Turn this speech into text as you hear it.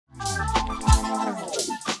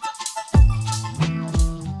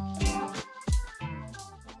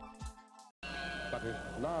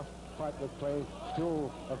fight with Clay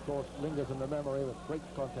still, of course, lingers in the memory of a great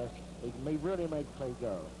contest. It really made Clay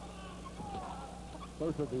go.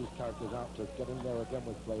 Both of these characters out to get in there again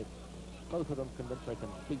with Clay. Both of them convinced they can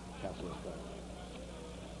beat Cassius Clay.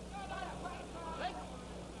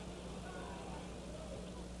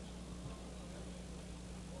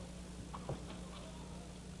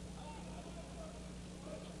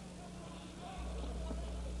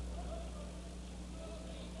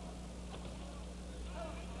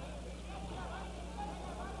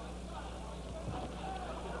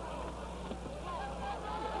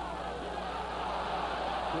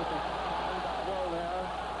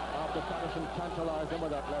 Patterson tantalized him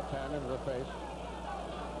with that left hand into the face.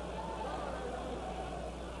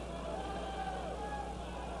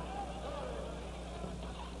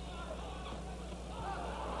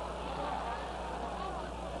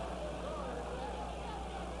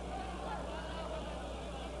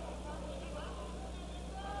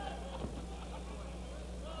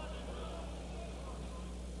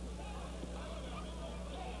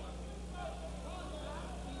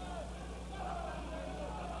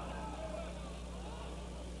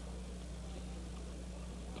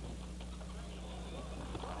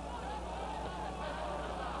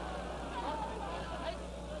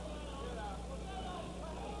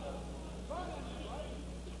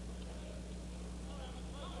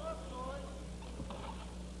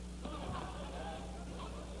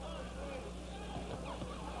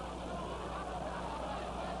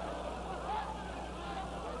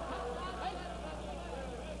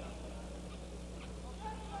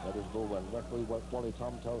 That is all when referee Wally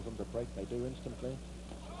Tom tells them to break, they do instantly.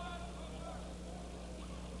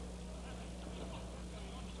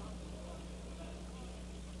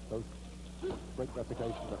 Both great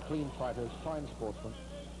reputation for clean fighters, fine sportsmen.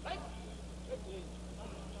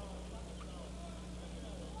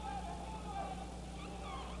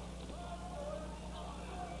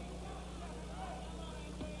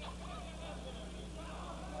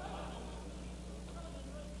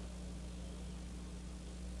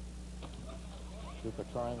 Cooper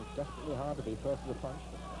trying desperately hard to be first to the punch,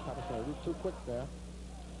 but Patterson a little too quick there.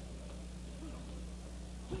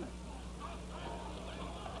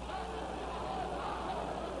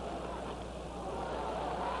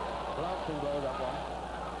 Glancing blow, that one.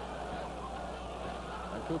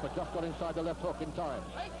 And Cooper just got inside the left hook in time.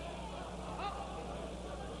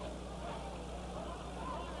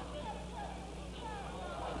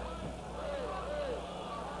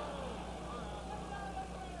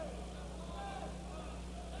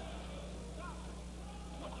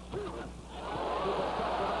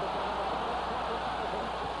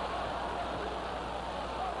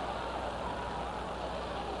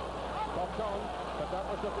 On, but that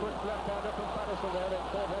was a quick left-hander from Patterson there. It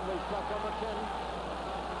caught Henry flat on the chin.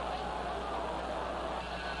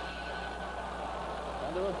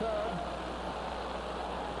 And to a third.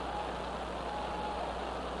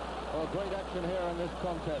 Oh, great action here in this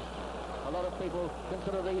contest. A lot of people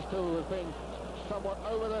consider these two as being somewhat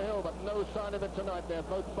over the hill, but no sign of it tonight. They're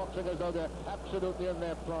both boxing as though they're absolutely in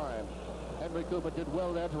their prime. Henry Cooper did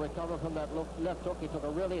well there to recover from that left hook. He took a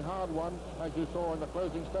really hard one, as you saw in the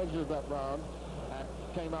closing stages of that round, and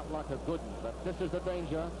came up like a good one. But this is the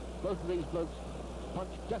danger. Both of these blokes punch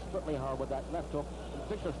desperately hard with that left hook,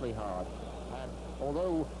 viciously hard. And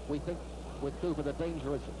although we think with Cooper the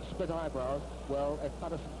danger is split eyebrows, well, if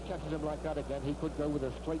Patterson catches him like that again, he could go with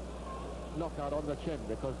a straight knockout on the chin,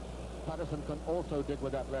 because Patterson can also dig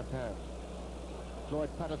with that left hand. Floyd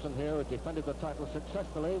Patterson here had defended the title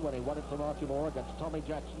successfully when he won it from Archie Moore against Tommy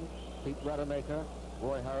Jackson, Pete Rademacher,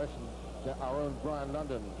 Roy Harris, and our own Brian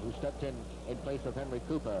London, who stepped in place of Henry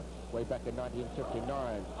Cooper way back in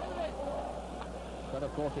 1959. Then,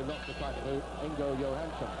 of course, he lost the title to Ingo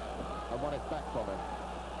Johansson and won it back from him.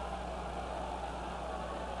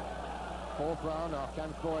 Fourth round, now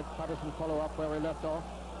can Floyd Patterson follow up where he left off?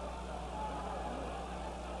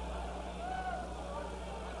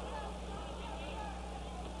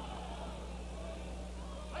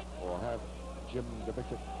 Or have Jim the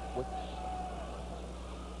Bishop Wicks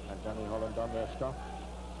and Danny Holland done their stuff?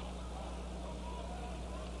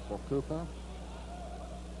 For Cooper,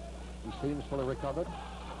 he seems fully recovered.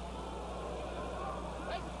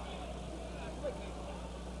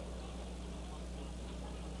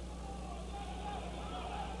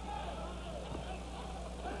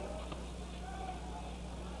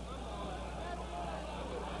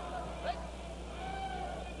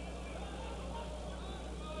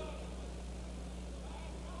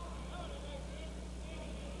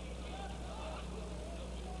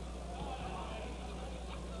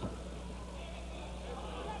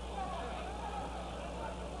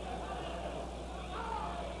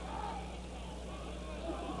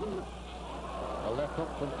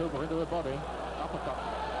 hook from Cooper into the body. Uppercut.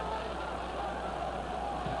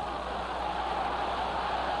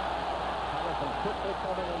 Patterson quickly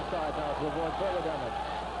coming inside now to avoid further damage.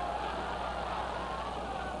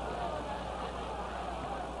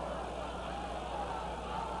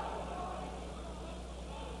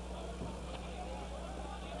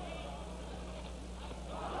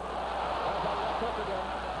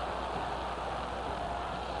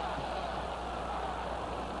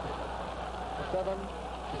 Seven,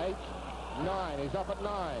 8, 9. He's up at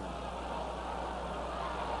 9.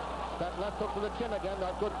 That left hook to the chin again,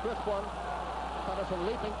 that good crisp one. Patterson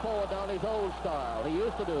leaping forward down his old style. He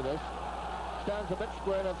used to do this. Stands a bit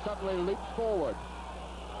square and suddenly leaps forward.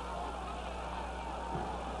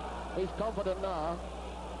 He's confident now.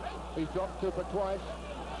 He's dropped Cooper twice,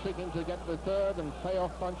 seeking to get the third and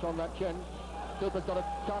payoff punch on that chin. Cooper's got a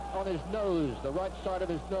cut on his nose, the right side of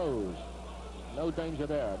his nose. No danger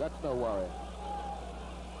there. That's no worry.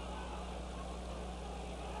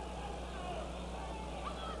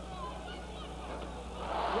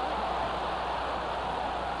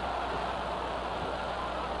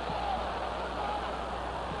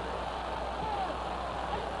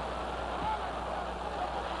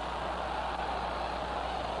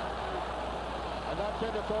 And that's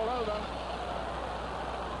it, it's all over.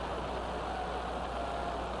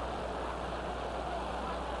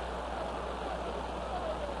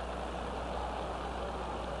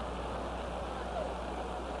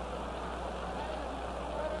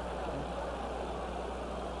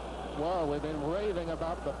 Well, we've been raving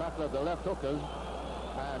about the battle of the left hookers,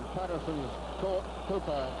 and Patterson's caught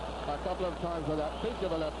Cooper a couple of times with that peak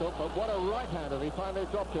of a left hook, but what a right-hander he finally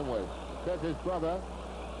dropped him with. There's his brother,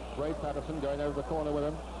 Floyd Patterson, going over the corner with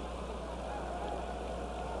him.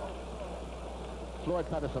 Floyd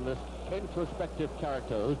Patterson, this introspective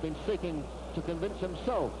character who's been seeking to convince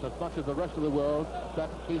himself, as much as the rest of the world, that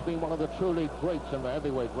he's been one of the truly greats in the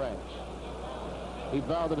heavyweight ranks. He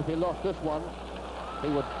vowed that if he lost this one, he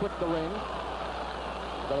would quit the ring.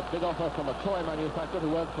 Got a big offer from a toy manufacturer who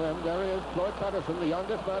worked for him. There he is, Floyd Patterson, the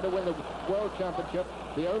youngest man to win the World Championship,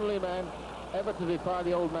 the only man ever to defy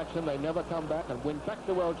the old Maxim. They never come back and win back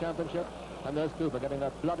the World Championship. And there's Cooper getting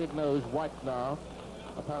that blooded nose white now.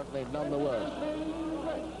 Apparently none the worse.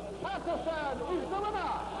 Patterson is the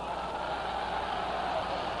winner!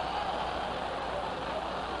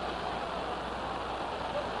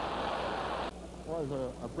 Well, it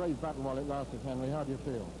was a brave battle while it lasted, Henry. How do you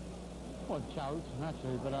feel? Well, choked,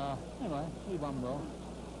 naturally, but anyway, he won well.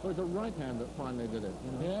 It was a right hand that finally did it.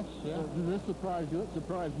 You know? Yes, yeah. Did this surprise you? It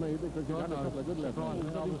surprised me because you had a couple of good left hands.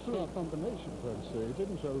 But he threw a combination per se. It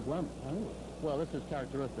didn't show lamp. Well, this is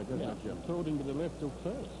characteristic, isn't it, Jim? Told him with the left hook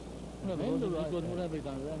first. Whatever he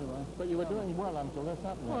done anyway. But you were doing well until this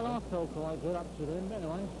happened. Well, I felt quite good up to the end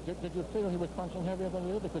anyway. Did you feel he was punching heavier than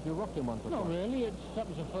you because you rocked him once or twice? Not really. That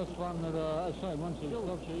was the first one that, once he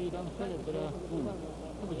stopped you, don't feel it, but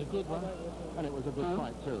it was a good one. And it was a good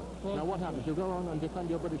fight, too. Well, now, what happens? You go on and defend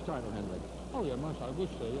your British title, Henry? Oh, yeah, most I wish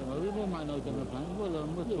so. You know, we won't mind no dinner plan. We'll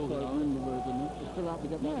talk it out. You're still out to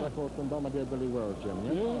get that record from Bombardier Billy Wells, Jim,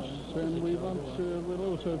 yeah? Yes, and we'll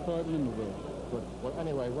also fight in the world. Good. Well,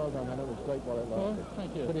 anyway, well done, and it was great while it lasted. Well,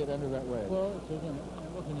 thank you. Pity it ended that way. Well, it's isn't it?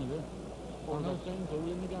 What can you do? One of those things, we'll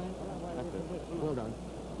win the game. That's it. Well done.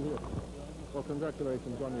 Yeah. Well,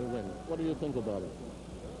 congratulations on your win. What do you think about it?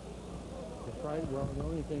 The fight, well, the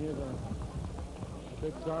only thing is I'm a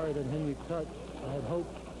bit sorry that Henry cut. I had hoped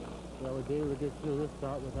that I would be able to get through this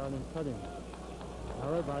bout without him cutting.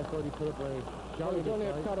 However, I thought he put up a jolly It was only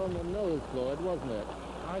a cut on the nose, Floyd, wasn't it?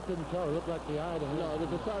 I couldn't tell. It looked like the eye to him. No, it was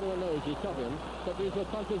the side of the nose you cut him, but these were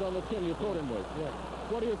punches on the chin you caught him with. Yes.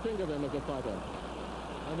 What do you think of him as a fighter?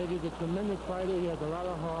 I think he's a tremendous fighter. He has a lot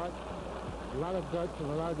of heart, a lot of guts, and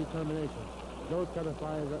a lot of determination. Those kind of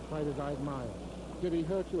fighters I admire. Did he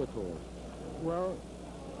hurt you at all? Well,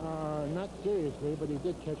 not seriously, but he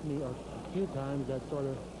did catch me a few times that sort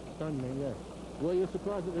of stunned me, yes. Were you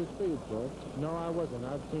surprised at his speed, Floyd? No, I wasn't.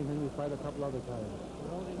 I've seen him fight a couple other times.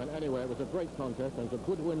 And anyway, it was a great contest, and it's a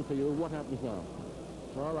good win for you. What happens now?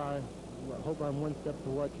 Well, I hope I'm one step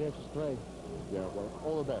toward Cassius Clay. Yeah, well,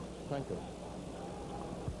 all the best. Thank you.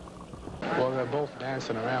 Well, they're both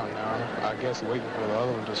dancing around now, I guess waiting for the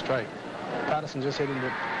other one to strike. Patterson just hit him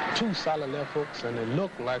with 2 solid left hooks, and it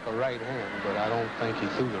looked like a right hand, but I don't think he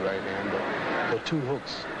threw the right hand, but the 2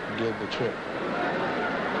 hooks did the trick.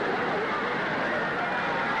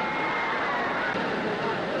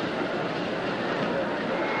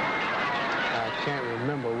 I can't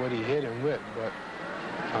remember what he hit him with, but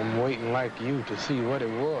I'm waiting like you to see what it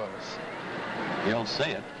was. You'll see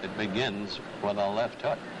it. It begins with a left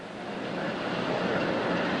hook.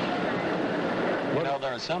 What know,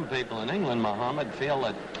 there are some people in England, Muhammad, feel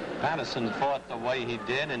that Patterson fought the way he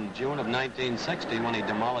did in June of 1960 when he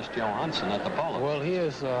demolished Johansson at the polo. Well,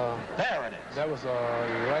 here's... there it is. That was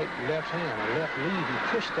a right-left hand, a left lead. He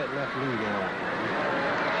pushed that left lead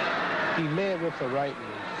in. He led with the right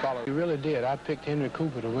and followed. He really did. I picked Henry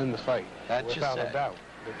Cooper to win the fight. Without a doubt,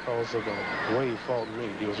 because of the way he fought me.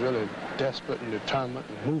 He was really desperate and determined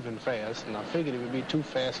and moving fast, and I figured he would be too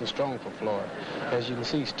fast and strong for Floyd. As you can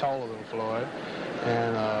see, he's taller than Floyd,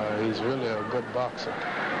 and he's really a good boxer.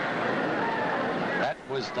 That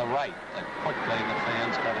was the right that quickly the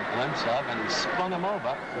fans got a glimpse of, and he spun him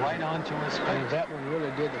over right onto his face. And that one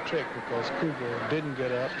really did the trick, because Cooper didn't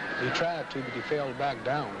get up. He tried to, but he fell back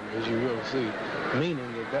down, as you will see,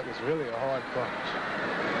 meaning that that was really a hard punch.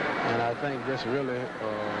 And I think this really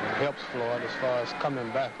helps Floyd as far as coming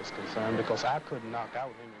back is concerned, because I couldn't knock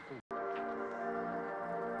out Henry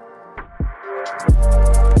Cooper.